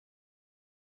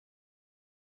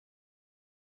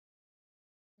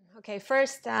Okay,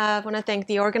 first, I want to thank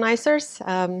the organizers.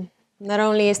 Not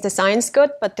only is the science good,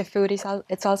 but the food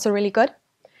it's also really good,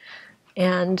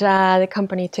 and the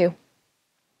company too.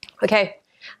 Okay,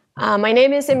 my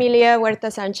name is Emilia Huerta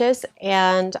Sanchez,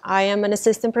 and I am an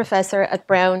assistant professor at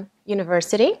Brown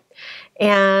University,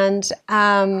 and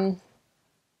I'm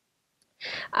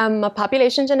a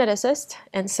population geneticist,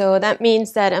 and so that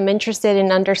means that I'm interested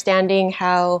in understanding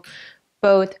how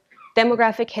both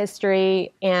demographic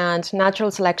history and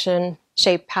natural selection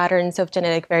shape patterns of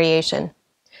genetic variation.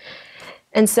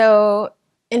 And so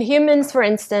in humans, for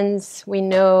instance, we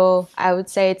know, I would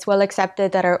say it's well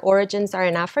accepted that our origins are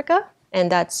in Africa, and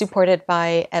that's supported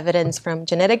by evidence from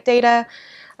genetic data,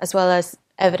 as well as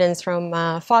evidence from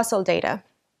fossil data.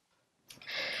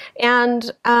 And,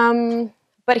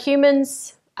 but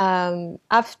humans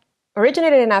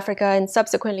originated in Africa, and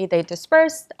subsequently they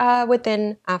dispersed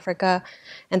within Africa,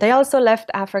 and they also left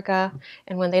Africa.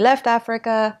 And when they left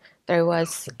Africa, there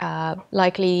was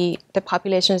likely the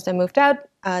populations that moved out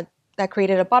that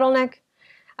created a bottleneck.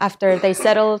 After they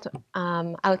settled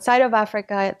outside of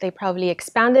Africa, they probably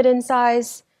expanded in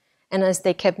size, and as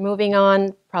they kept moving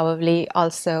on, probably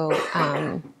also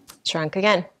shrunk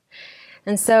again.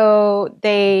 And so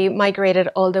they migrated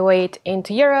all the way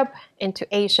into Europe, into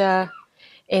Asia,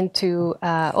 into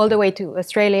all the way to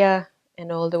Australia,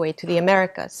 and all the way to the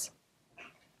Americas.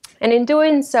 And in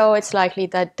doing so, it's likely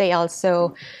that they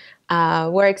also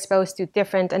were exposed to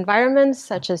different environments,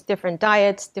 such as different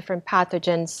diets, different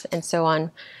pathogens, and so on.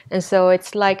 And so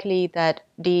it's likely that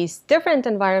these different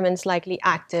environments likely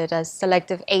acted as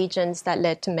selective agents that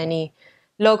led to many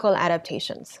local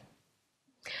adaptations.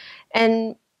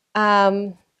 And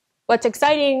what's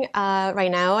exciting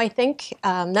right now, I think,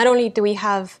 not only do we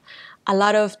have a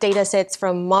lot of data sets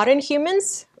from modern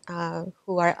humans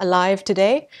who are alive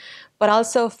today, but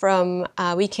also from,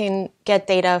 we can get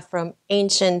data from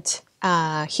ancient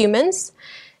humans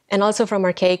and also from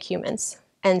archaic humans.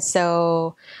 And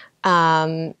so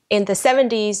in the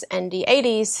 70s and the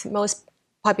 80s, most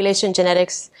population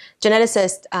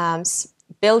geneticists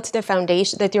built the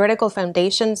foundation, the theoretical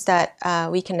foundations that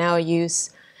we can now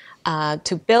use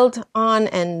to build on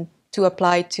and to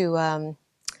apply to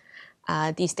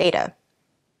these data.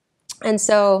 And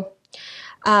so,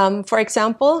 for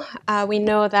example, we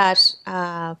know that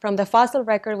from the fossil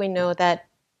record, we know that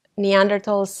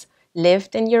Neanderthals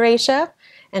lived in Eurasia,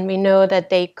 and we know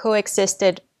that they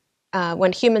coexisted.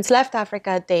 When humans left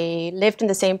Africa, they lived in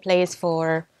the same place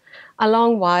for a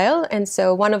long while. And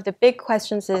so one of the big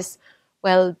questions is,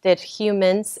 well, did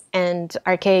humans and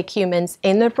archaic humans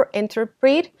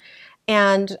interbreed?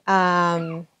 And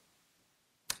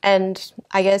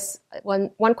I guess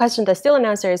one question that's still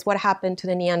unanswered is what happened to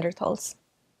the Neanderthals?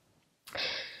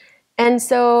 And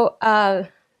so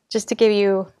just to give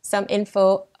you some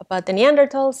info about the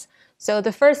Neanderthals, so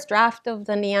the first draft of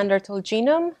the Neanderthal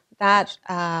genome that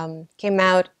came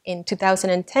out in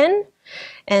 2010,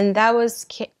 and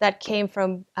that came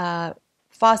from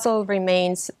fossil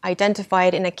remains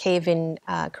identified in a cave in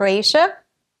Croatia.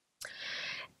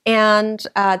 And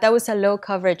that was a low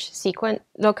coverage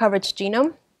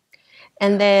genome.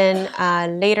 And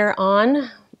then later on,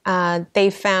 they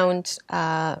found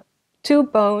two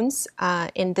bones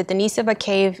in the Denisova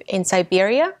cave in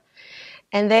Siberia.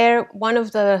 And there, one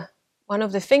of the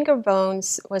finger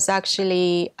bones was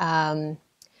actually,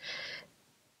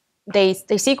 they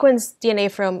sequenced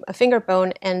DNA from a finger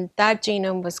bone, and that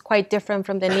genome was quite different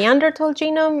from the Neanderthal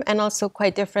genome and also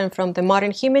quite different from the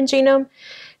modern human genome.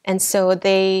 And so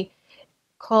they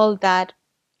called that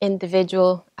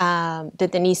individual the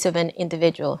Denisovan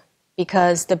individual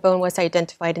because the bone was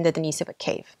identified in the Denisova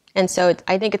cave. And so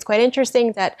I think it's quite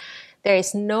interesting that there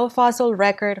is no fossil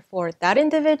record for that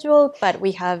individual, but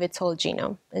we have its whole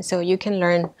genome. And so you can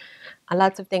learn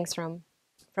lots of things from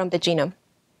the genome.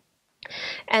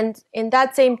 And in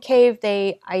that same cave,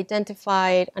 they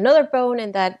identified another bone,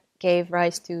 and that gave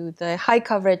rise to the high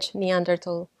coverage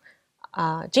Neanderthal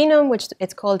genome, which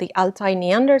it's called the Altai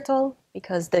Neanderthal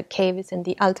because the cave is in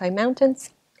the Altai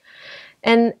Mountains.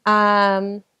 And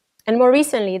more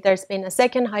recently, there's been a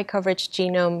second high coverage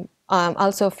genome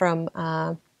also from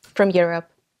Europe.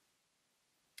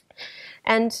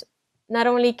 And not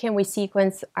only can we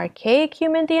sequence archaic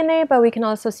human DNA, but we can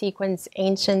also sequence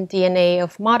ancient DNA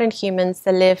of modern humans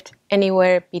that lived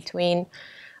anywhere between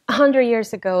 100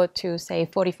 years ago to, say,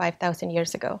 45,000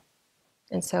 years ago.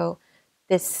 And so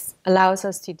this allows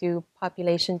us to do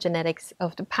population genetics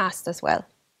of the past as well.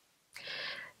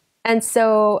 And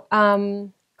so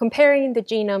comparing the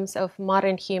genomes of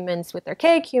modern humans with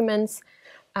archaic humans,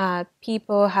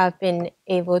 people have been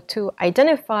able to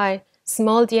identify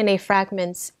small DNA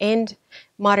fragments in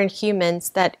modern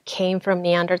humans that came from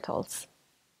Neanderthals.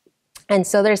 And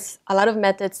so there's a lot of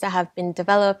methods that have been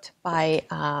developed by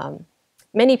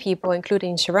many people,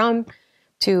 including Sharam,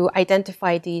 to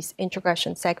identify these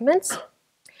introgression segments.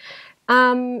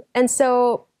 And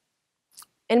so,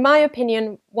 in my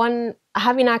opinion,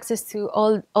 having access to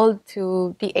a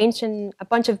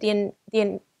bunch of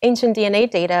the ancient DNA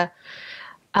data,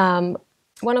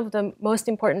 one of the most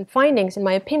important findings, in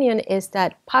my opinion, is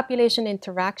that population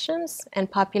interactions and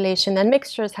population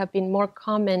admixtures have been more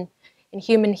common in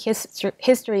human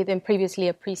history than previously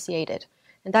appreciated.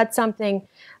 And that's something,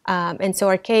 and so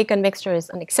archaic admixture is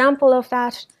an example of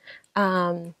that.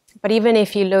 But even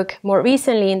if you look more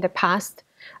recently in the past,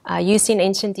 using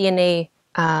ancient DNA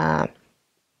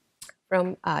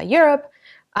from Europe,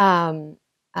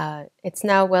 it's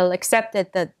now well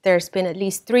accepted that there's been at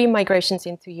least 3 migrations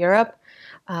into Europe,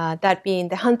 that being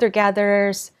the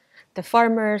hunter-gatherers, the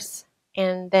farmers,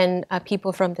 and then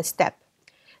people from the steppe.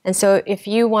 And so if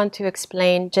you want to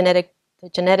explain the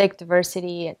genetic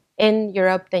diversity in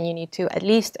Europe, then you need to at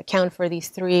least account for these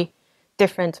 3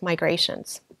 different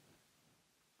migrations.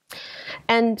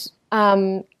 And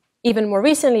even more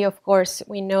recently, of course,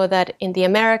 we know that in the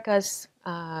Americas,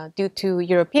 due to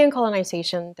European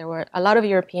colonization, there were a lot of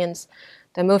Europeans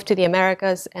that moved to the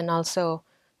Americas, and also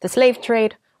the slave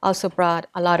trade also brought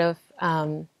a lot of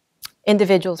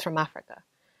individuals from Africa.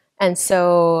 And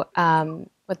so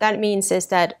what that means is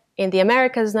that in the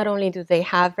Americas, not only do they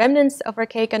have remnants of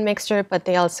archaic admixture, but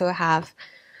they also have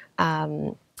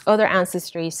other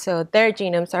ancestries. So their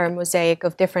genomes are a mosaic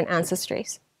of different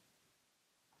ancestries.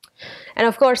 And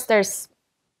of course, there's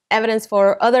evidence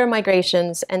for other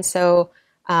migrations. And so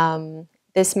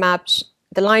this map,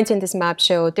 the lines in this map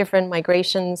show different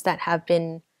migrations that have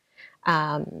been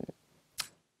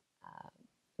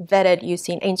vetted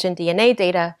using ancient DNA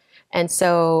data. And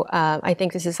so I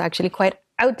think this is actually quite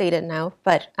outdated now.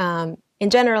 But in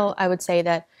general, I would say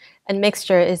that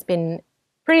admixture has been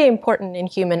pretty important in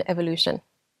human evolution.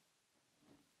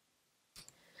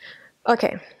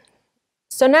 Okay,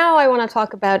 so now I want to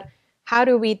talk about how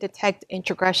do we detect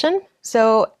introgression.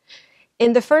 So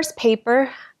in the first paper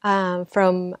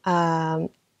from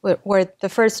where the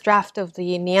first draft of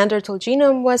the Neanderthal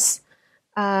genome was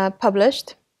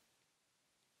published,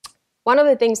 one of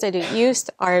the things that it used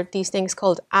are these things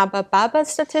called ABA-BABA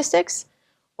statistics,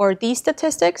 or D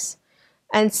statistics.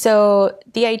 And so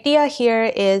the idea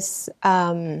here is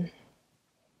that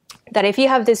if you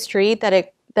have this tree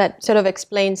that sort of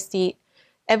explains the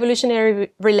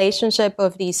evolutionary relationship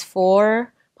of these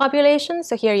 4 populations.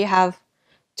 So here you have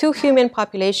 2 human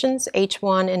populations,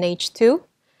 H1 and H2.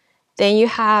 Then you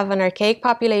have an archaic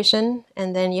population,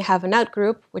 and then you have an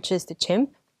outgroup, which is the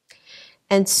chimp.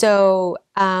 And so,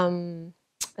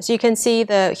 as you can see,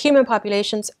 the human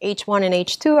populations, H1 and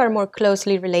H2, are more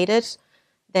closely related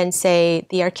than, say,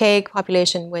 the archaic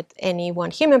population with any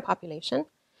one human population.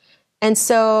 And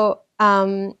so,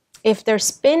 if there's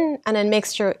been an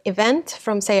admixture event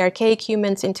from, say, archaic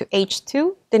humans into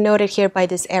H2, denoted here by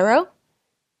this arrow,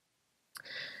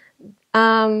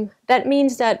 that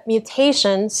means that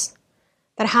mutations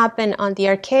that happen on the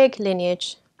archaic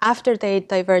lineage after they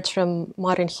diverge from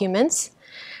modern humans,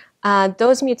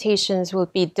 those mutations will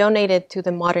be donated to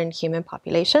the modern human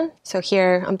population. So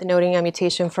here I'm denoting a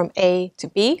mutation from A to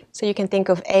B. So you can think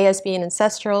of A as being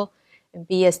ancestral and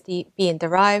B as being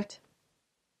derived.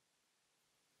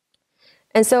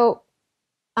 And so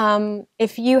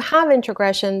if you have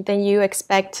introgression, then you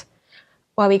expect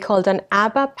what we called an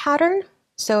ABA pattern.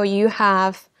 So you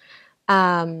have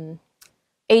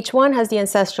H1 has the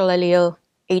ancestral allele,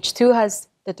 H2 has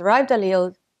the derived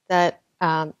allele that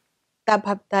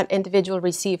that individual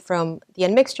received from the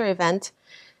admixture event,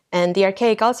 and the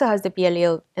archaic also has the B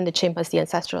allele, and the chimp has the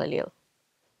ancestral allele.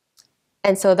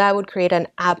 And so that would create an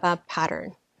ABA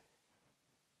pattern.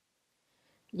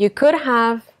 You could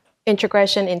have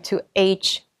introgression into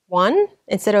H1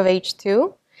 instead of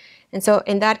H2. And so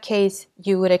in that case,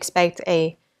 you would expect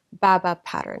a BABA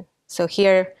pattern. So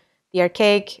here, the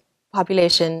archaic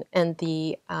population and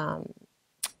the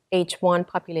H1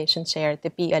 population share the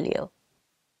B allele.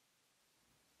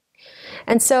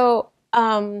 And so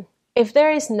if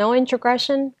there is no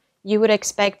introgression, you would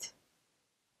expect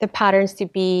the patterns to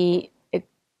be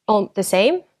the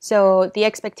same. So the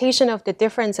expectation of the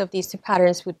difference of these 2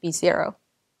 patterns would be 0.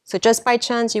 So just by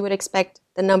chance, you would expect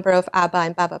the number of ABA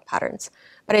and BABA patterns.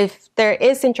 But if there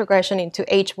is introgression into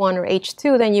H1 or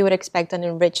H2, then you would expect an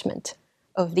enrichment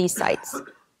of these sites.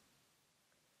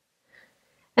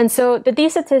 And so the D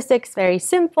statistic is very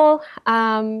simple.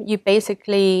 You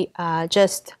basically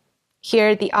just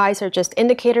here the i's are just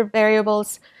indicator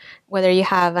variables, whether you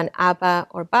have an ABA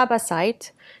or BABA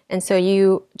site. And so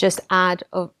you just add,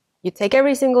 you take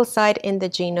every single site in the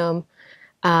genome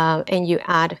and you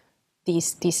add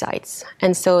these sites.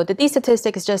 And so the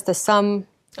d-statistic is just the sum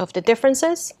of the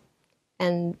differences,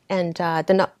 and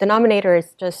the denominator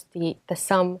is just the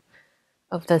sum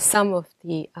of the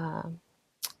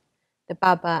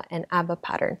BABA and ABA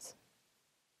patterns.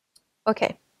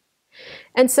 Okay,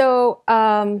 and so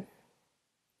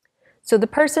so the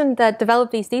person that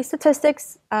developed these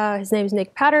d-statistics, his name is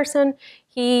Nick Patterson.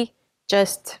 He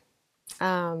just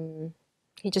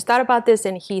thought about this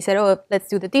and he said, "Oh, let's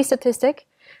do the d-statistic."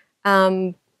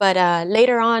 But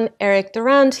later on, Eric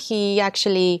Durand, he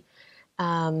actually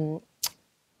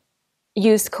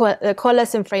used the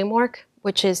coalescent framework,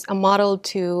 which is a model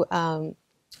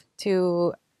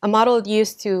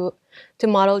used to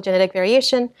model genetic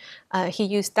variation. He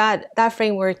used that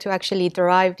framework to actually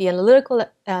derive the analytical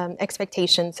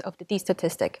expectations of the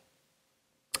d-statistic.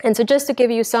 And so just to give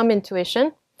you some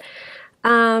intuition,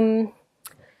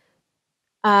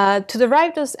 to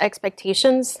derive those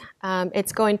expectations,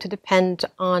 it's going to depend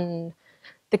on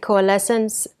the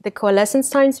coalescence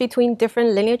times between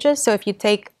different lineages. So if you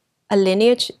take a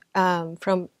lineage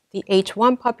from the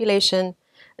H1 population,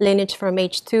 a lineage from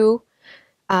H2,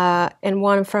 and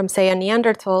one from, say, a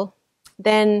Neanderthal,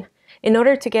 then in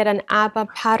order to get an ABA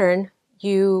pattern,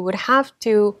 you would have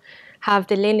to have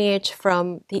the lineage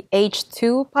from the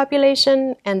H2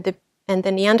 population and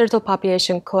the Neanderthal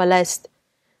population coalesced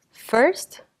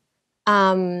first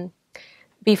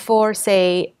before,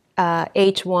 say,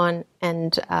 H1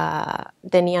 and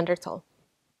the Neanderthal.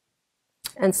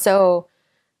 And so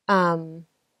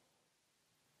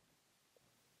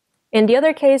in the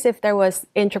other case, if there was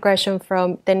introgression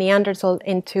from the Neanderthal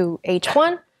into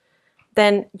H1,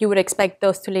 then you would expect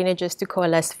those two lineages to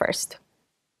coalesce first.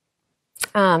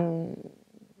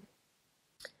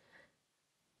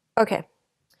 Okay.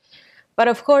 But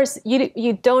of course,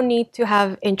 you don't need to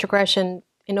have introgression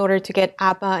in order to get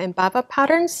ABA and BABA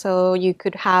patterns. So you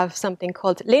could have something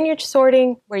called lineage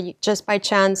sorting, where you just by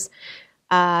chance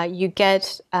you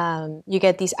get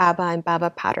these ABA and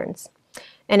BABA patterns.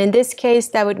 And in this case,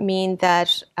 that would mean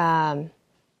that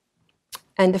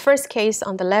in the first case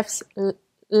on the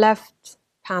left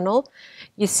panel,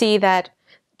 you see that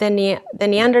the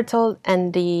Neanderthal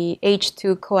and the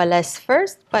H2 coalesce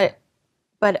first, but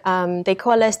they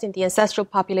coalesced in the ancestral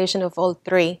population of all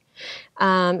three.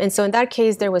 And so in that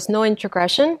case, there was no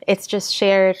introgression. It's just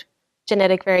shared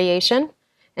genetic variation.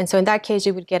 And so in that case,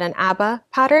 you would get an ABA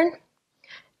pattern.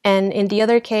 And in the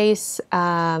other case,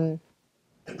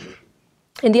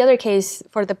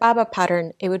 for the BABA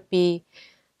pattern, it would be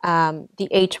the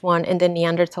H1 and the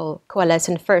Neanderthal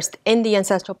coalescing first in the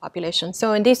ancestral population.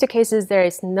 So in these two cases, there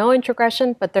is no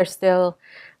introgression, but there's still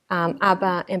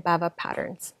ABA and BABA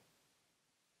patterns.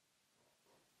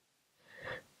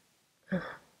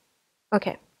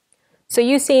 Okay, so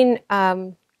using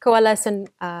coalescent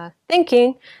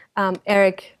thinking,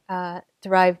 Eric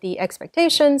derived the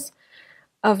expectations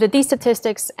of the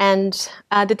d-statistics, and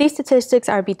the d-statistics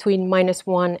are between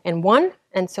 -1 and 1,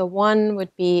 and so 1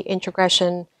 would be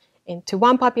introgression into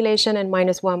one population, and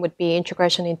 -1 would be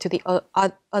introgression into the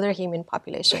other human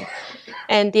population.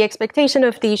 And the expectation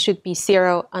of these should be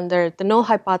 0 under the null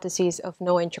hypothesis of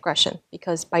no introgression,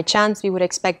 because by chance we would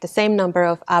expect the same number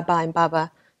of ABA and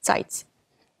BABA sites.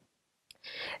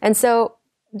 And so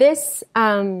this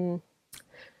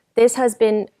has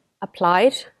been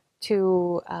applied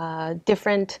to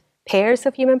different pairs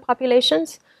of human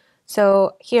populations.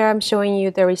 So here I'm showing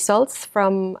you the results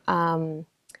from a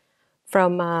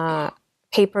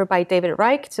paper by David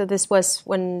Reich. So this was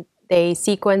when they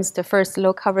sequenced the first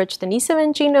low-coverage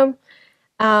Denisovan genome.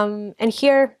 And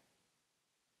here,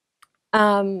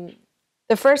 the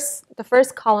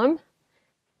first column,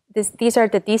 these are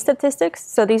the d-statistics.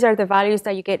 So these are the values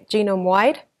that you get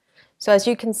genome-wide. So as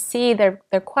you can see, they're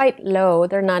quite low.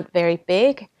 They're not very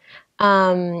big.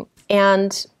 And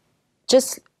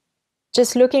just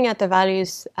looking at the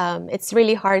values, it's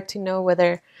really hard to know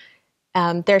whether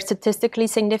they're statistically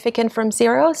significant from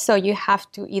 0. So you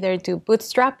have to either do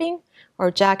bootstrapping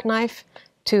or jackknife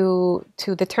to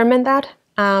determine that.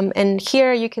 And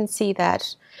here you can see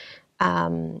that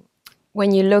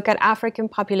when you look at African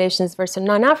populations versus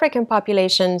non-African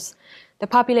populations, the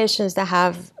populations that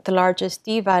have the largest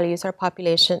D values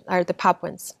are the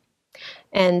Papuans,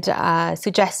 and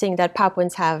suggesting that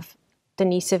Papuans have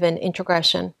Denisovan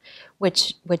introgression,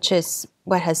 which is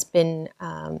what has been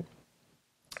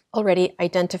already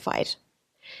identified.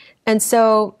 And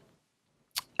so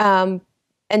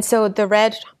the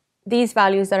red these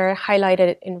values that are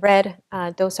highlighted in red,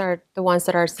 those are the ones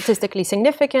that are statistically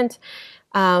significant.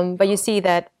 But you see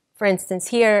that, for instance,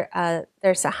 here,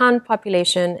 there's a Han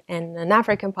population and an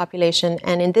African population.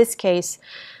 And in this case,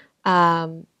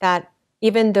 that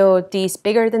even though D is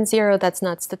bigger than 0, that's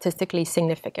not statistically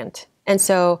significant. And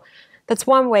so that's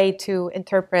one way to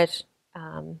interpret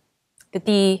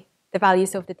the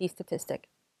values of the D statistic.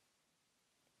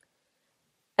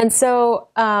 And so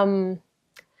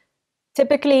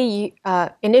typically,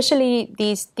 initially,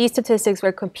 these statistics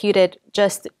were computed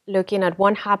just looking at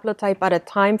one haplotype at a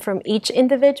time from each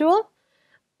individual.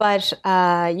 But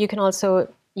you can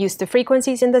also use the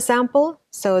frequencies in the sample.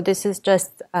 So this is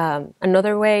just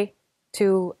another way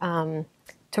to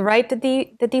write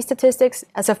the D statistics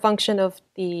as a function of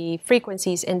the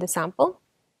frequencies in the sample.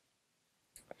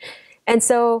 And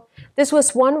so this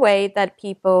was one way that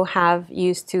people have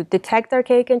used to detect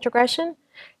archaic introgression.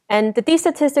 And the D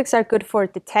statistics are good for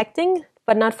detecting,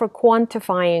 but not for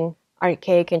quantifying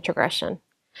archaic introgression.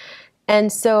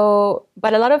 And so,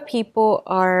 but a lot of people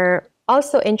are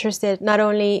also interested not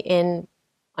only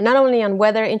on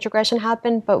whether introgression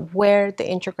happened, but where the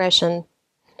introgression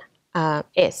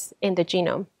is in the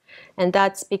genome. And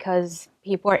that's because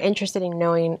people are interested in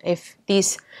knowing if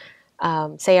these,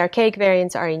 say, archaic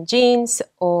variants are in genes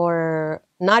or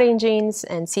not in genes,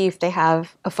 and see if they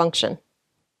have a function.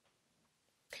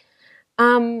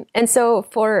 And so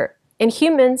in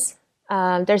humans,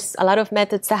 there's a lot of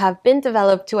methods that have been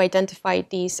developed to identify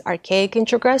these archaic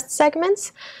introgressed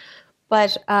segments.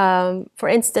 But for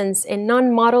instance, in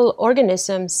non-model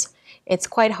organisms, it's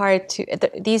quite hard to,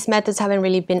 these methods haven't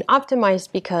really been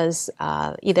optimized because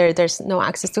either there's no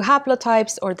access to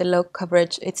haplotypes or the low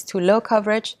coverage, it's too low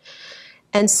coverage.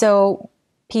 And so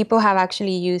people have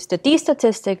actually used the D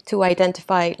statistic to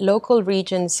identify local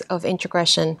regions of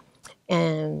introgression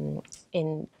in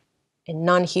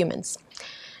non-humans.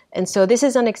 And so this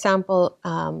is an example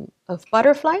of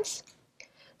butterflies.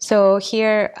 So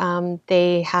here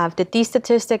they have the D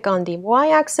statistic on the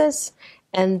y-axis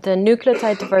and the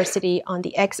nucleotide diversity on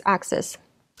the x-axis.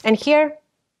 And here,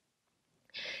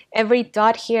 every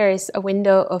dot here is a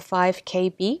window of 5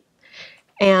 kb.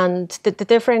 And the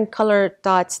different colored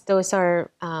dots, those are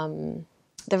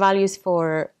the values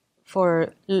for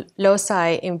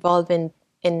loci involved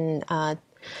in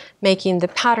making the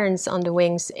patterns on the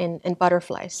wings in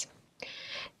butterflies.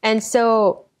 And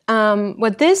so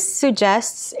what this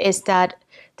suggests is that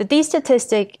the D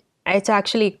statistic, it's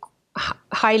actually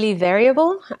highly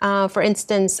variable. For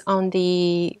instance,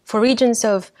 for regions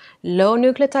of low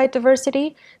nucleotide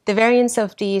diversity, the variance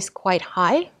of D is quite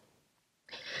high.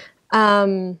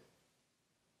 And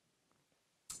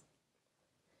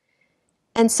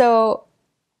so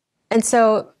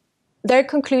their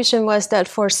conclusion was that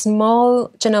for small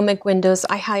genomic windows,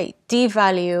 a high D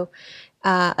value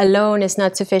alone is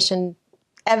not sufficient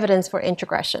evidence for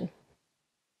introgression.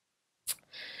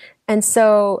 And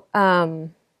so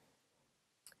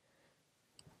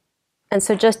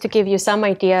just to give you some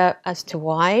idea as to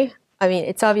why, I mean,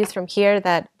 it's obvious from here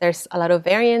that there's a lot of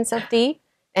variance of D,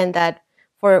 and that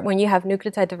when you have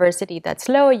nucleotide diversity that's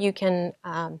low, you can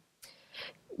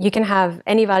have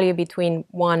any value between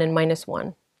 1 and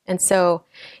 -1. And so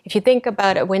if you think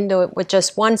about a window with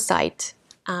just one site,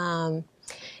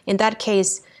 in that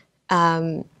case,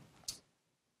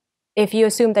 if you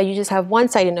assume that you just have one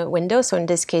site in a window, so in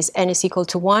this case, n is equal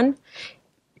to 1,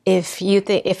 if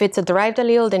it's a derived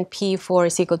allele, then P4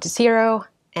 is equal to 0.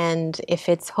 And if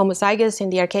it's homozygous in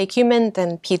the archaic human,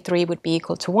 then P3 would be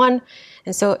equal to 1.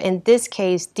 And so in this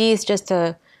case, D is just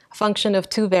a function of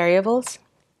 2 variables.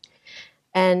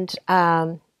 And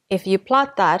if you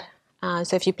plot that,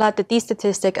 so if you plot the D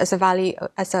statistic as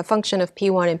a function of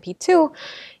P1 and P2,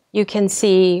 you can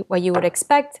see what you would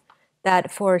expect, that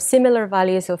for similar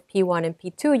values of P1 and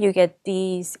P2, you get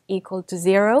D's equal to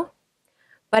 0.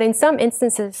 But in some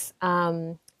instances,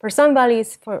 for some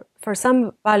values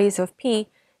of P,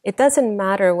 it doesn't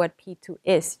matter what P2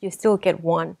 is, you still get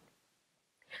 1.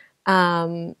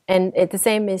 And the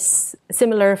same is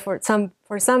similar for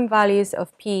some values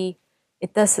of P.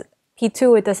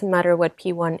 P2, it doesn't matter what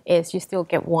P1 is, you still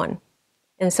get 1.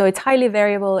 And so it's highly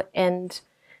variable, and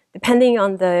depending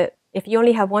on if you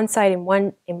only have one site in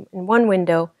one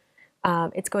window,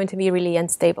 it's going to be really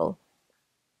unstable.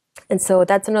 And so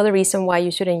that's another reason why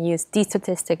you shouldn't use D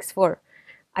statistics for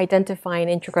identifying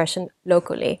introgression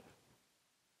locally.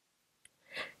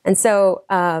 And so,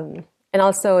 and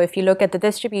also if you look at the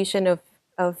distribution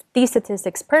of D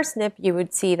statistics per SNP, you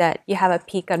would see that you have a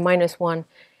peak at -1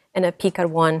 and a peak at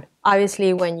 1.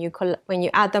 Obviously, when you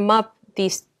add them up,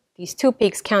 these 2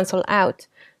 peaks cancel out,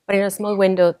 but in a small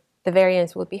window, the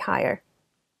variance will be higher.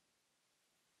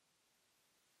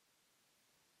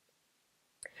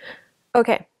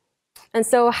 Okay, and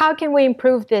so how can we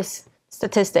improve this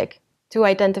statistic to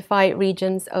identify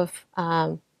regions of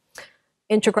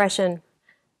introgression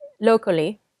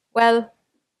locally? Well,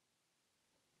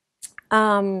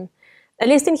 at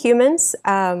least in humans,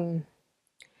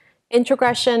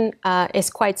 introgression is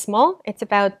quite small. It's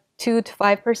about 2 to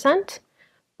 5%.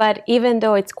 But even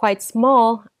though it's quite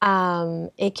small,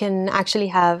 it can actually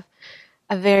have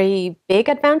a very big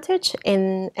advantage.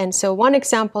 And so one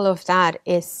example of that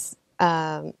is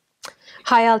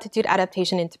high altitude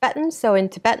adaptation in Tibetans. So in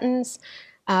Tibetans,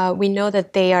 we know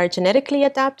that they are genetically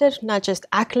adapted, not just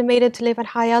acclimated to live at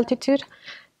high altitude.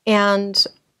 And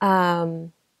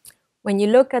when you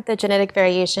look at the genetic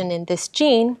variation in this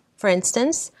gene, for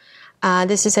instance,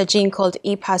 this is a gene called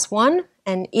EPAS1,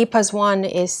 and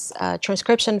EPAS1 is a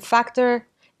transcription factor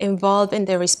involved in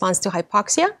the response to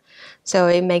hypoxia, so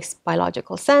it makes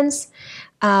biological sense.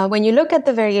 When you look at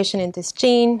the variation in this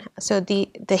gene, so the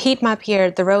heat map here,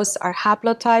 the rows are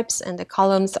haplotypes and the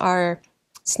columns are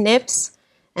SNPs,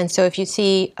 and so if you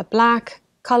see a black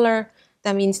color,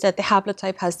 that means that the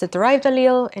haplotype has the derived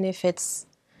allele, and if it's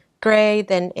gray,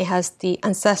 then it has the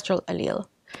ancestral allele.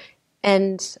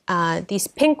 And these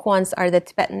pink ones are the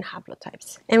Tibetan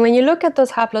haplotypes. And when you look at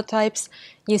those haplotypes,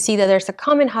 you see that there's a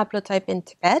common haplotype in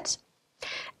Tibet,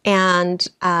 and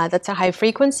that's a high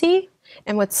frequency.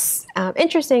 And what's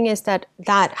interesting is that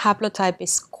that haplotype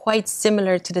is quite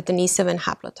similar to the Denisovan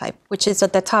haplotype, which is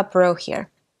at the top row here.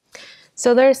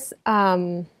 So there's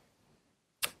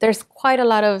quite a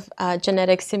lot of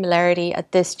genetic similarity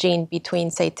at this gene between,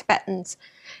 say, Tibetans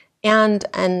and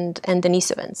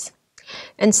Denisovans.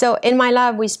 And so in my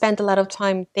lab, we spent a lot of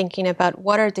time thinking about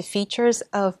what are the features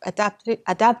of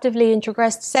adaptively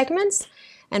introgressed segments.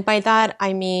 And by that,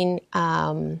 I mean,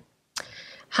 how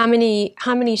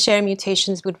many shared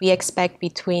mutations would we expect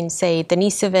between, say,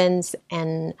 Denisovans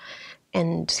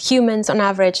and humans on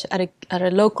average at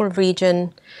a local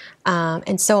region,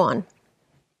 and so on.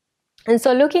 And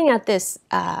so looking at this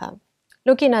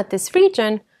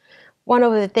region, one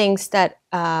of the things that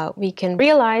we can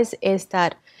realize is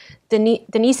that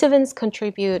Denisovans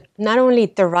contribute not only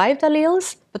derived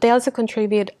alleles, but they also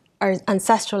contribute our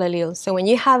ancestral alleles. So when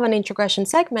you have an introgression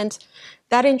segment,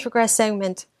 that introgressed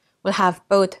segment will have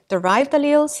both derived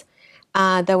alleles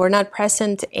that were not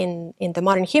present in the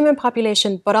modern human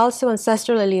population, but also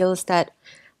ancestral alleles that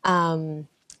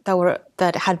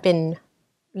had been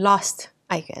lost,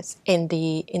 I guess, in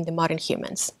the modern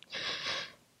humans.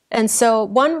 And so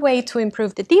one way to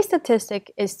improve the D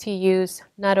statistic is to use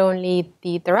not only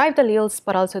the derived alleles,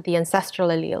 but also the ancestral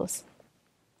alleles.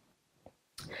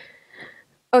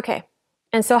 Okay,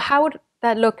 and so how would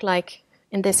that look like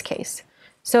in this case?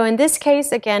 So in this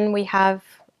case, again, we have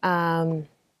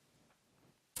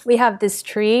this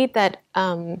tree that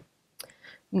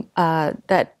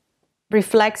that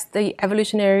reflects the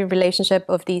evolutionary relationship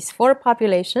of these 4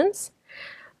 populations.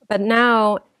 But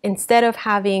now, instead of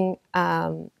having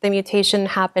the mutation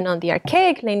happen on the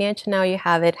archaic lineage, now you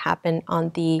have it happen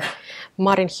on the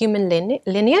modern human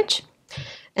lineage.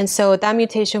 And so that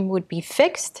mutation would be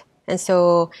fixed. And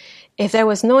so if there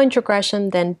was no introgression,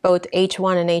 then both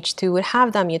H1 and H2 would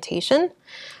have that mutation.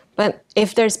 But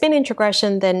if there's been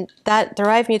introgression, then that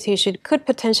derived mutation could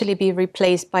potentially be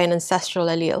replaced by an ancestral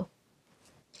allele.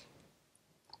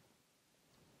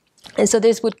 And so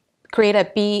this would create a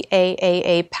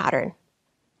BAAA pattern.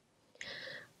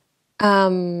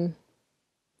 And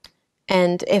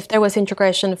if there was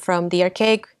introgression from the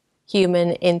archaic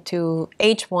human into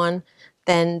H1,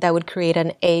 then that would create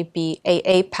an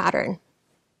ABAA pattern.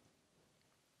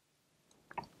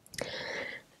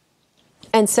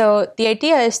 And so the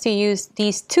idea is to use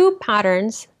these 2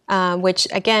 patterns, which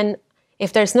again,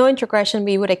 if there's no introgression,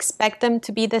 we would expect them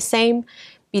to be the same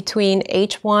between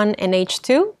H1 and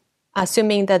H2,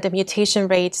 assuming that the mutation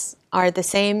rates are the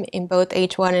same in both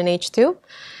H1 and H2.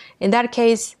 In that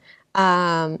case,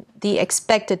 the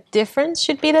expected difference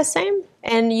should be the same.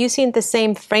 And using the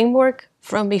same framework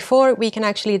from before, we can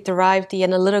actually derive the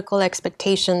analytical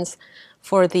expectations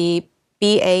for the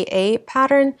BAA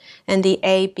pattern and the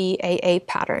ABAA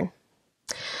pattern.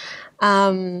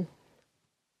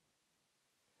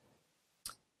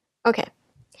 Okay.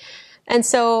 And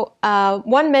so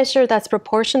one measure that's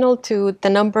proportional to the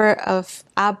number of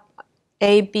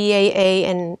ABAA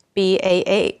and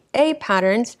BAA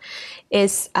patterns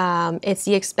is it's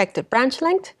the expected branch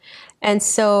length. And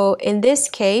so in this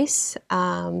case,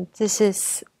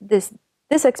 this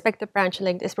expected branch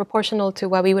length is proportional to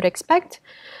what we would expect.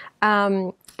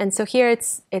 And so here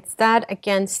it's that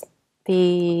against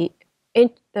the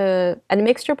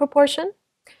admixture proportion.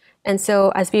 And so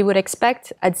as we would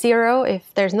expect at 0,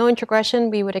 if there's no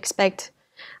introgression, we would expect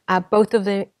both of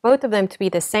them to be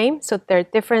the same, so their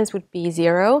difference would be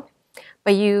 0.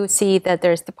 But you see that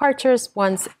there's departures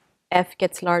once F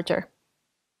gets larger.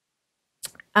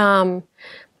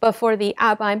 But for the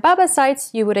ABBA and BABA sites,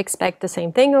 you would expect the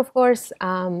same thing, of course.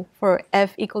 For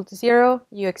F equal to 0,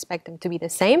 you expect them to be the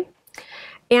same.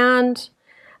 And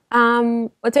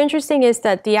what's interesting is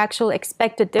that the actual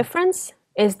expected difference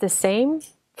is the same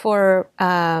for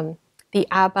the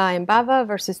ABBA and BABA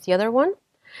versus the other one.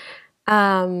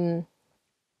 Of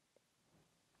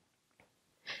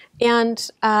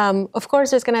course,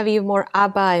 there's going to be more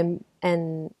ABBA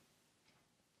and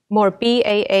more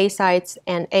BAA sites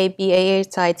and ABAA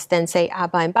sites than, say,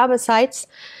 ABBA and BABA sites.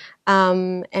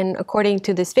 And according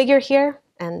to this figure here,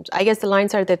 and I guess the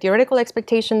lines are the theoretical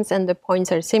expectations and the points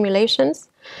are simulations,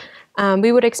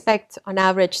 we would expect on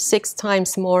average 6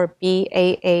 times more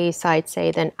BAA sites,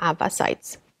 say, than ABBA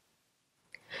sites.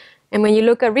 And when you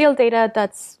look at real data,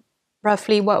 that's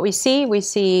roughly what we see. We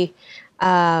see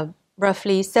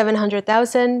roughly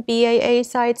 700,000 BAA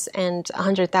sites and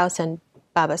 100,000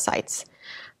 BABA sites.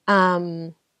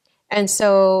 And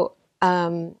so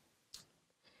how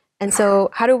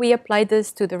do we apply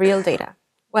this to the real data?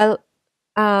 Well,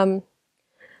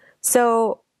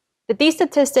 so the D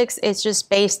statistics is just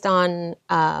based on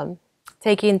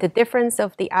taking the difference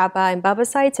of the ABBA and BABA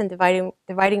sites and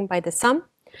dividing by the sum.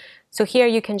 So here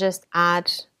you can just add,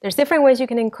 there's different ways you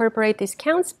can incorporate these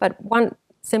counts, but one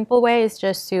simple way is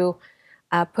just to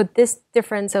put this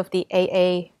difference of the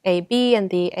AAAB and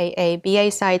the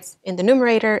AABA sites in the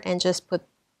numerator and just put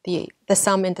the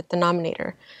sum in the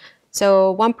denominator.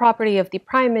 So one property of D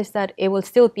prime is that it will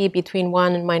still be between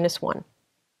 1 and -1.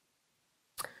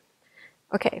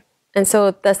 Okay, and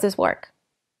so does this work?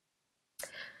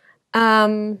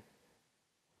 Okay,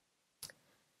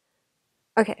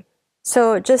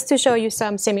 so just to show you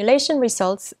some simulation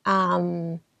results,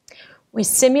 we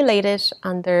simulated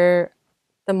under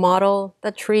the model,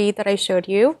 the tree that I showed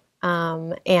you,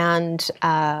 and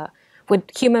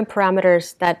with human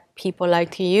parameters that people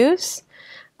like to use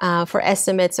for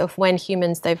estimates of when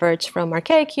humans diverge from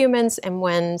archaic humans and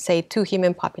when, say, 2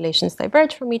 human populations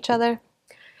diverge from each other.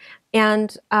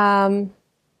 And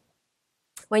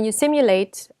when you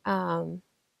simulate,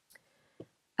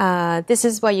 this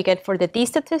is what you get for the D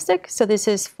statistic. So this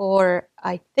is for,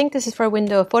 I think this is for a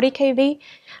window of 40 kV.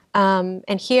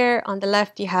 And here on the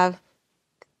left, you have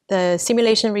the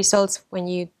simulation results when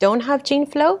you don't have gene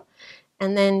flow.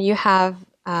 And then you have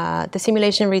the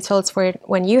simulation results for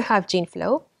when you have gene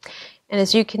flow. And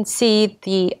as you can see,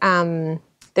 the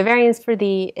variance for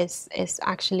D is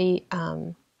actually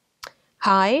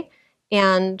high.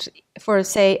 And for,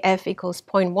 say, F equals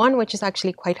 0.1, which is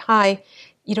actually quite high,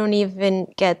 you don't even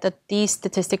get that D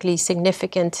statistically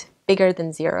significant bigger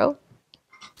than 0.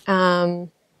 And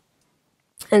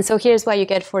so here's what you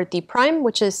get for D prime,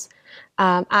 which is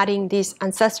adding these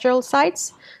ancestral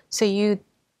sites. So you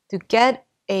to get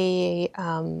a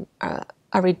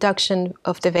reduction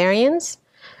of the variance.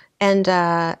 And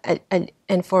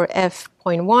for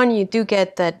F.1, you do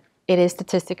get that it is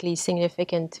statistically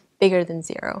significant bigger than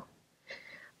 0.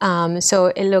 So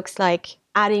it looks like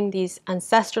adding these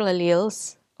ancestral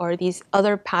alleles or these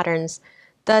other patterns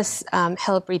does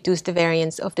help reduce the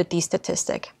variance of the D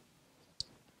statistic.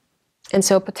 And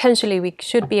so potentially we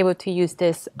should be able to use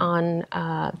this on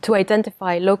to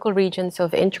identify local regions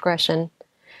of introgression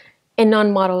in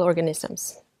non-model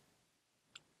organisms.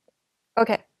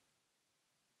 Okay.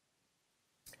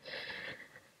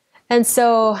 And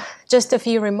so just a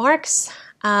few remarks.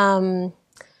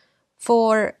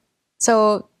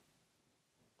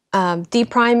 D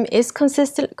prime is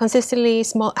consistently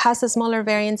small, has a smaller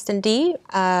variance than D.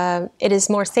 It is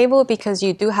more stable because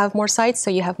you do have more sites, so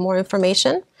you have more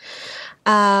information.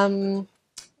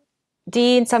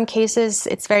 D, in some cases,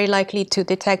 it's very likely to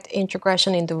detect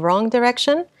introgression in the wrong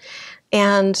direction.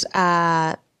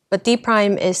 But D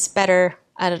prime is better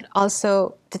at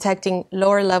also detecting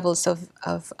lower levels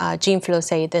of gene flow,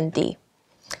 say, than D.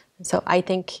 So I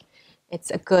think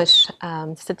it's a good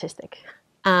statistic.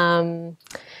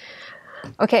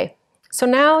 Okay, so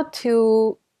now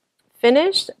to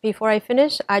finish, before I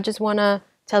finish, I just want to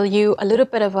tell you a little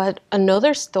bit about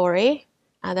another story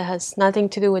that has nothing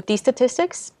to do with these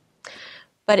statistics,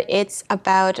 but it's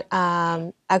about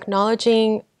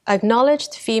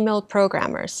acknowledged female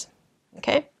programmers.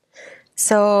 Okay,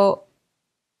 so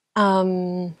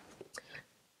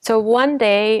one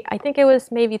day, I think it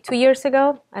was maybe 2 years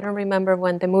ago. I don't remember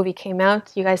when the movie came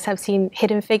out. You guys have seen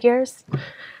Hidden Figures.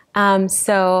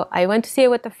 So I went to see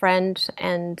it with a friend,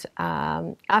 and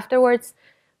afterwards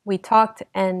we talked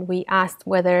and we asked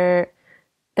whether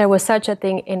there was such a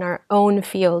thing in our own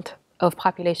field of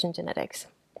population genetics.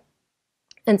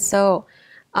 And so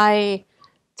I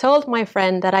told my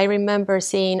friend that I remember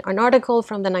seeing an article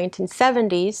from the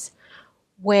 1970s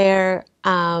where,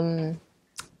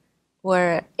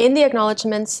 where in the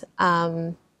acknowledgments,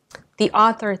 the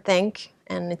author thanked,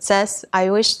 and it says, "I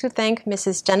wish to thank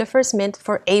Mrs. Jennifer Smith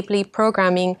for ably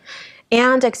programming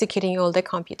and executing all the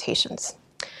computations."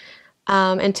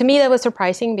 And to me, that was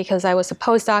surprising because I was a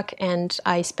postdoc and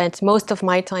I spent most of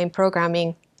my time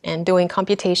programming and doing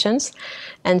computations.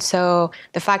 And so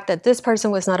the fact that this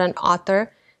person was not an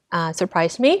author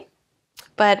surprised me,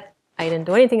 but I didn't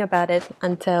do anything about it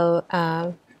until,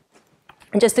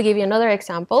 just to give you another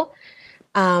example,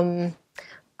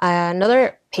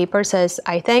 another paper says,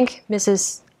 "I thank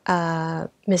Mrs.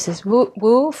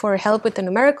 Wu for help with the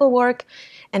numerical work,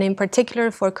 and in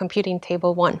particular for computing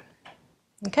table 1.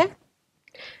 Okay?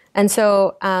 And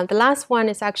so the last one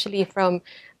is actually from,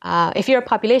 if you're a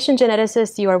population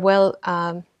geneticist, you are well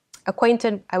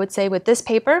acquainted, I would say, with this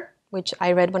paper, which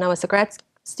I read when I was a grad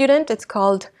student. It's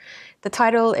called, the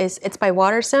title is, it's by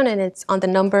Watterson, and it's on the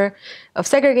number of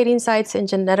segregating sites in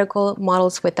genetical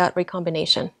models without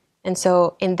recombination. And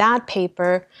so in that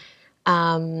paper,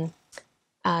 the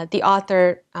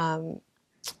author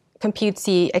computes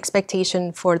the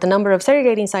expectation for the number of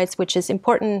segregating sites, which is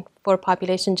important for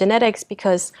population genetics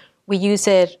because we use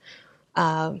it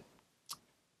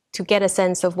to get a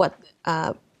sense of what,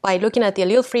 by looking at the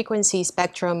allele frequency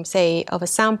spectrum, say, of a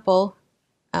sample,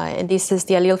 and this is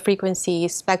the allele frequency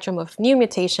spectrum of new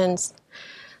mutations,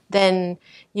 then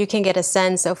you can get a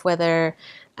sense of whether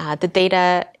the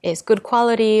data is good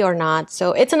quality or not.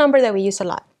 So it's a number that we use a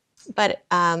lot. But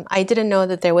I didn't know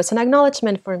that there was an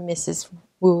acknowledgement for Mrs.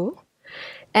 Wu.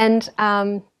 And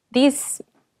these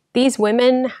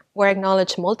women were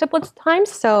acknowledged multiple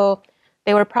times, so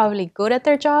they were probably good at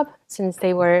their job since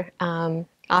they were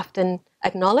often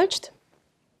acknowledged.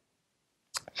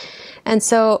 And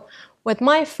so with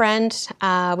my friend,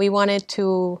 we wanted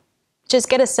to just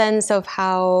get a sense of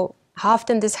how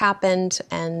often this happened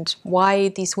and why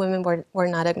these women were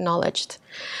not acknowledged.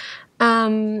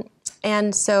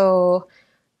 And so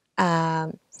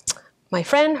my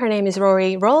friend, her name is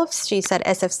Rory Rolfs, she's at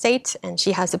SF State, and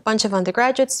she has a bunch of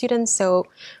undergraduate students. So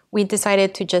we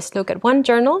decided to just look at one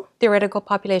journal, Theoretical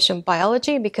Population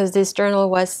Biology, because this journal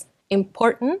was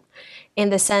important in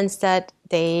the sense that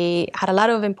they had a lot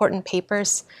of important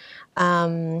papers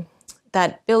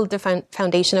that build the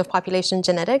foundation of population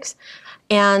genetics.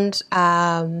 And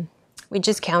we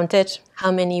just counted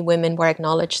how many women were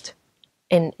acknowledged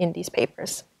in these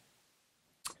papers.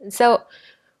 And so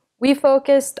we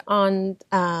focused on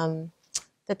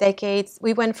the decades.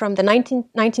 We went from the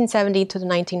 1970 to the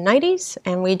 1990s,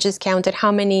 and we just counted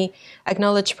how many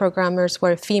acknowledged programmers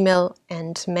were female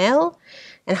and male,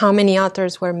 and how many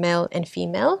authors were male and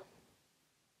female.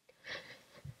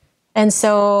 And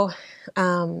so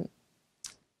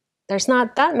there's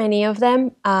not that many of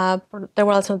them. There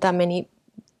were also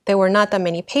there were not that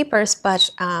many papers, but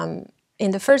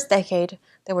in the first decade,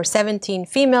 there were 17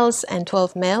 females and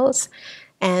 12 males.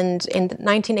 And in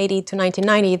 1980 to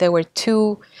 1990, there were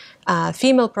 2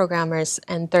 female programmers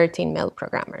and 13 male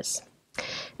programmers.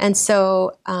 And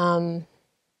so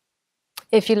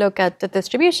if you look at the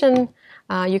distribution,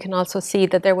 you can also see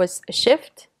that there was a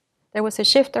shift. There was a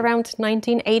shift around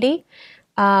 1980,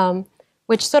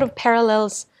 which sort of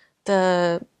parallels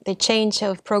the change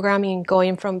of programming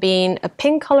going from being a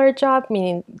pink-collar job,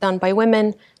 meaning done by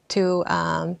women, to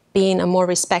being a more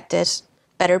respected,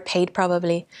 better paid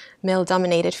probably,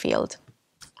 male-dominated field.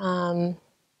 And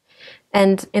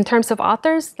in terms of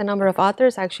authors, the number of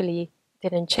authors actually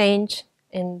didn't change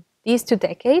in these 2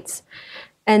 decades.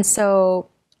 And so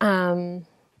to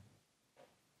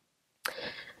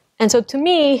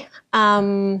me,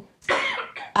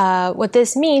 what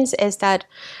this means is that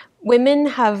women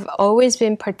have always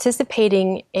been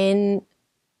participating in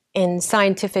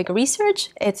scientific research.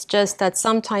 It's just that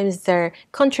sometimes their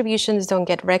contributions don't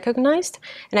get recognized.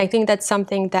 And I think that's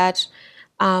something that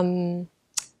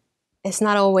is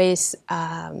not always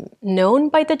known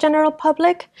by the general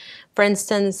public. For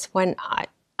instance, when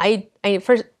I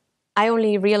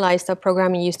only realized that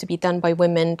programming used to be done by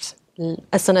women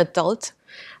as an adult,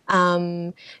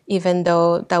 even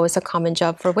though that was a common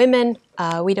job for women.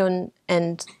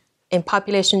 And in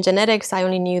population genetics, I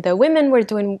only knew that women were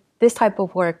doing this type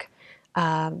of work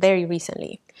very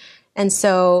recently. And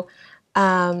so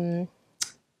one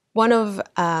of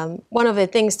the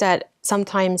things that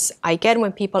sometimes I get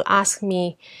when people ask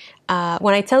me,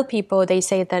 when I tell people, they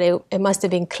say that it must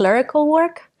have been clerical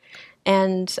work.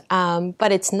 And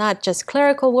but it's not just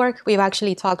clerical work. We've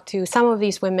actually talked to some of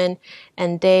these women,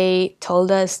 and they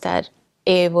told us that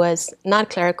it was not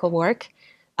clerical work.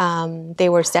 They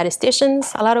were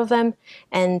statisticians, a lot of them,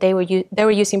 and they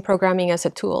were using programming as a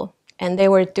tool. And they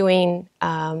were doing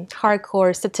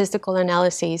hardcore statistical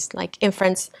analyses, like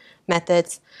inference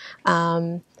methods.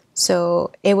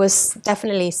 So it was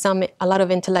definitely a lot of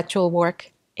intellectual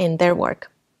work in their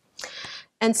work.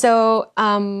 And so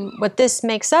what this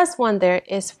makes us wonder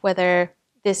is whether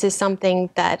this is something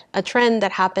a trend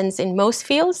that happens in most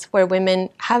fields where women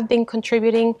have been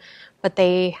contributing, but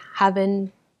they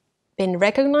haven't been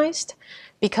recognized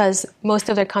because most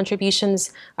of their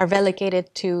contributions are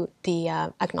relegated to the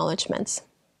acknowledgements.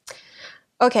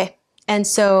 Okay, and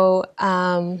so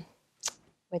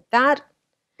with that,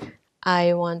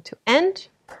 I want to end.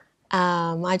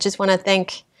 I just want to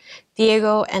thank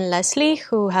Diego and Leslie,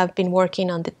 who have been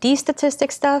working on the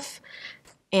D-statistic stuff,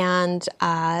 and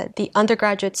the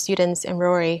undergraduate students in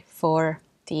Rory for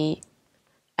the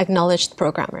acknowledged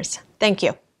programmers. Thank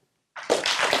you.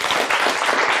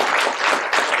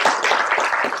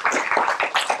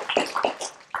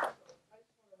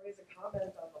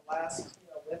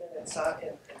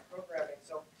 In programming.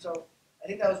 So I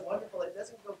think that was wonderful. It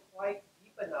doesn't go quite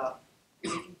deep enough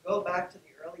because if you go back to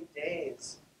the early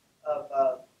days of,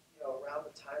 around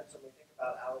the times when we think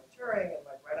about Auditorium and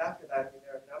like right after that, I mean,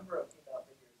 there are a number of female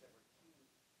figures that were key in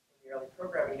the early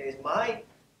programming days. My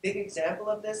big example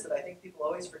of this that I think people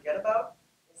always forget about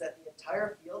is that the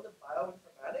entire field of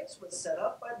bioinformatics was set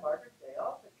up by Margaret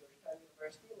Dayoff at Georgetown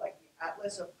University, like the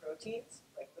Atlas of Proteins,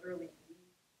 like literally the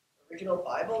original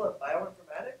Bible of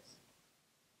bioinformatics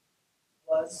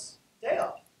was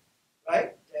Dayoff,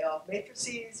 right? Dayoff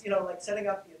matrices, like setting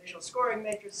up the initial scoring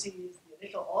matrices,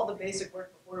 all the basic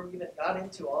work before we even got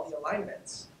into all the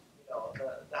alignments.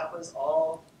 That was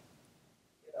all,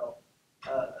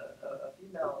 a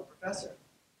female professor.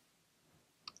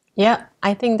 Yeah,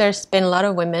 I think there's been a lot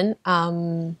of women,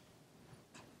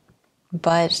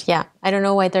 but yeah, I don't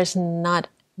know why there's not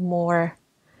more.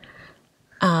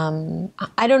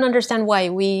 I don't understand why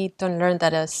we don't learn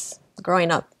that as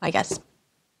growing up, I guess. I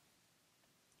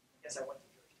guess I went to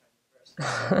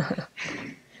Georgetown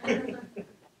University.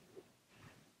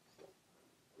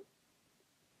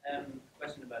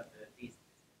 Question about these.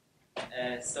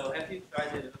 So have you tried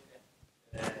to look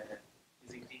at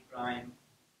using D prime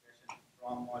progression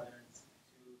from moderns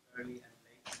to early and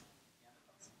late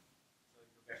Neanderthals? So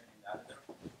progression in that order?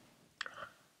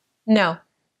 No.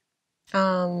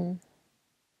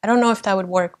 I don't know if that would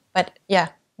work, but yeah,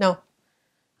 no,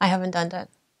 I haven't done that.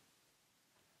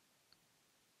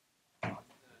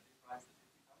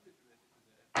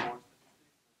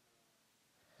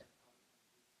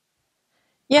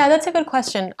 Yeah, that's a good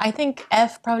question. I think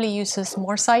F probably uses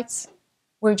more sites.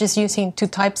 We're just using two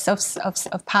types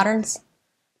of patterns.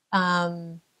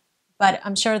 But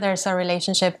I'm sure there's a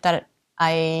relationship that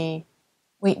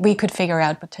we could figure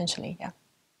out potentially, yeah.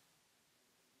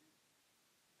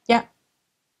 Yeah.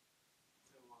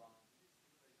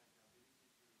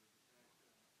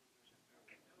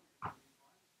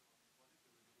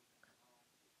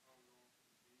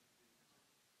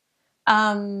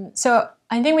 So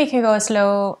I think we can go as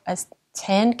low as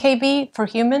 10 kb for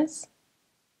humans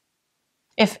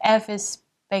if F is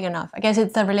big enough. I guess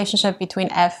it's the relationship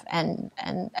between F and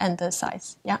the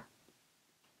size. Yeah.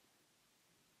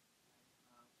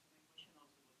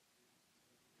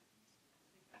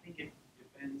 I think it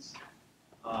depends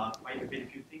quite a bit.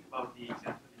 If you think about the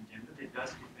example in general, it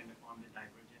does depend upon the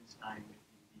divergence time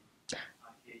between the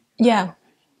archaic and yeah. populations.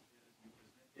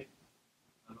 Whereas you presented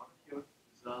a lot of your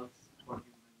results for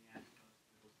human Neanderthals,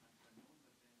 those times are known,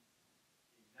 but then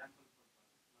the example for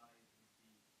butterflies would be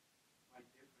quite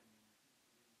different. And I think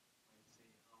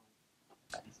you quite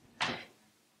say how.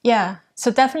 Yeah.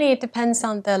 So definitely it depends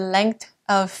on the length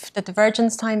of the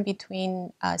divergence time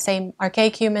between, say,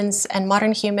 archaic humans and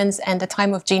modern humans and the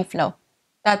time of gene flow.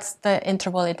 That's the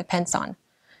interval it depends on.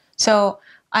 So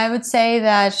I would say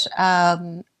that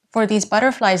for these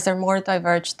butterflies, they're more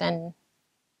diverged than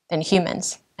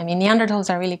humans. I mean, Neanderthals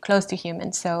are really close to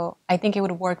humans, so I think it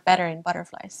would work better in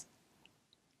butterflies.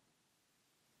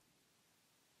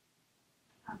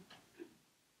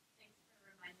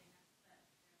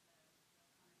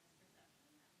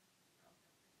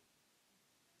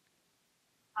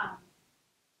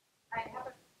 I have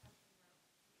a question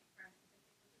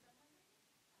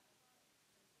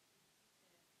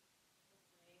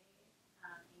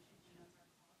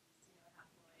about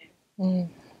the way ancient genomes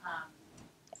are called,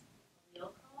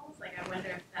 allele calls. Like, I wonder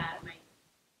if that might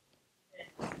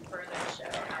further show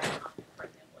how common, for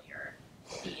example, your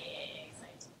DAA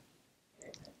sites.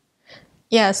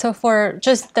 Yeah, so for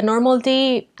just the normal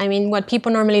D, I mean, what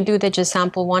people normally do, they just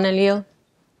sample one allele.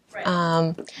 Right.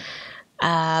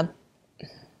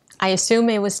 I assume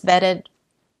it was vetted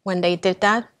when they did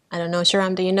that. I don't know,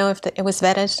 Sharam, do you know if it was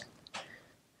vetted?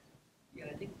 Yeah,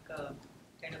 I think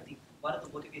kind of one of the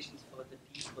motivations for the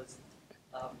piece was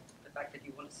the fact that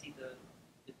you want to see the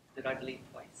run lane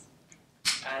twice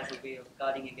as a way of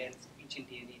guarding against ancient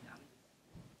DNA damages.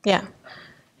 Yeah.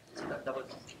 So that was.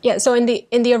 Yeah. So in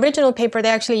the original paper, they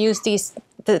actually used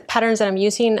the patterns that I'm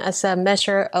using as a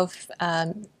measure of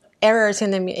errors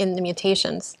in the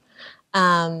mutations,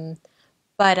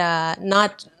 but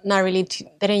not really.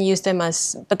 They didn't use them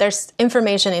as. But there's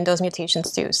information in those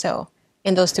mutations too. So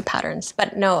in those two patterns,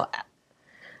 but no.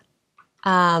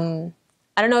 I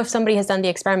don't know if somebody has done the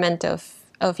experiment of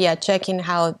checking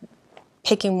how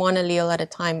picking one allele at a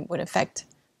time would affect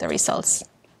the results.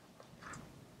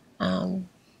 Motivating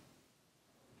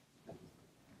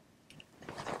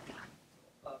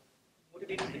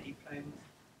the D primes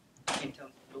in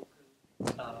terms of local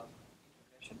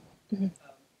integration.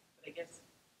 But I guess it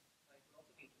would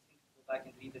also be interesting to go back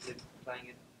and revisit applying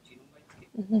it on a genome-wide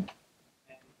scale.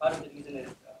 And part of the reason is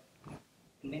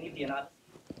in many of the analyses,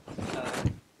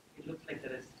 it looks like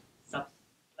there is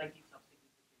slightly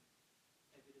subsignificant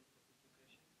evidence of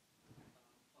integration. For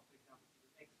example, if you do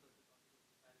X versus orthogonal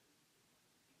comparison,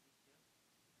 it's here.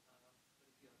 But if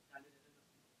you're standard error of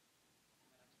you might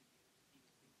actually be able to see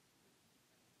the things.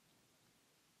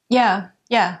 Yeah.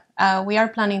 We are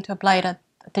planning to apply it at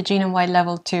the genome-wide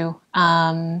level too,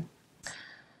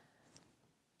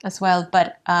 as well.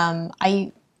 But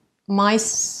I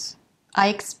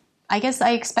guess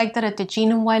I expect that at the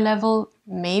genome-wide level,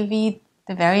 maybe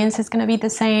the variance is going to be the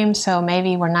same. So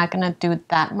maybe we're not going to do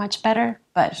that much better,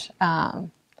 but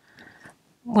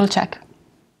we'll check.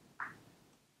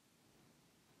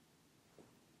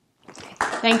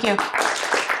 Thank you.